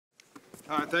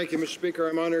Thank you, Mr. Speaker.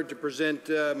 I'm honoured to present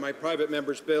my private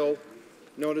member's bill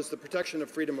known as the Protection of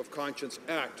Freedom of Conscience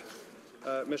Act.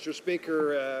 Mr.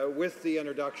 Speaker, with the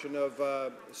introduction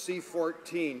of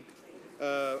C-14,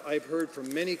 I've heard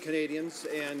from many Canadians,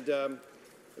 and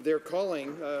they're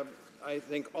calling, I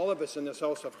think all of us in this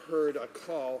House have heard a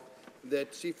call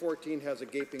that C-14 has a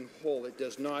gaping hole. It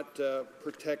does not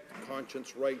protect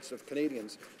conscience rights of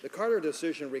Canadians. The Carter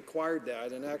decision required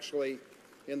that, and actually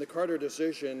in the Carter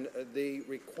decision, they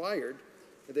required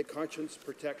that conscience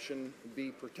protection be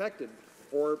protected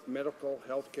for medical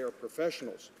health care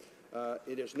professionals.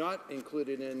 It is not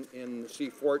included in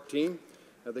C-14.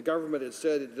 The government has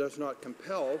said it does not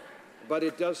compel, but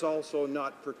it does also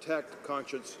not protect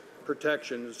conscience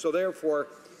protection. So therefore,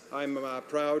 I'm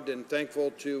proud and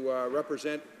thankful to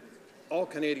represent all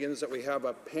Canadians that we have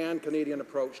a pan-Canadian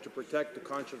approach to protect the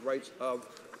conscience rights of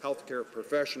healthcare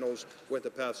professionals with the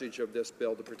passage of this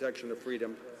bill, the Protection of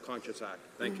Freedom Conscience Act.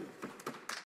 Thank you.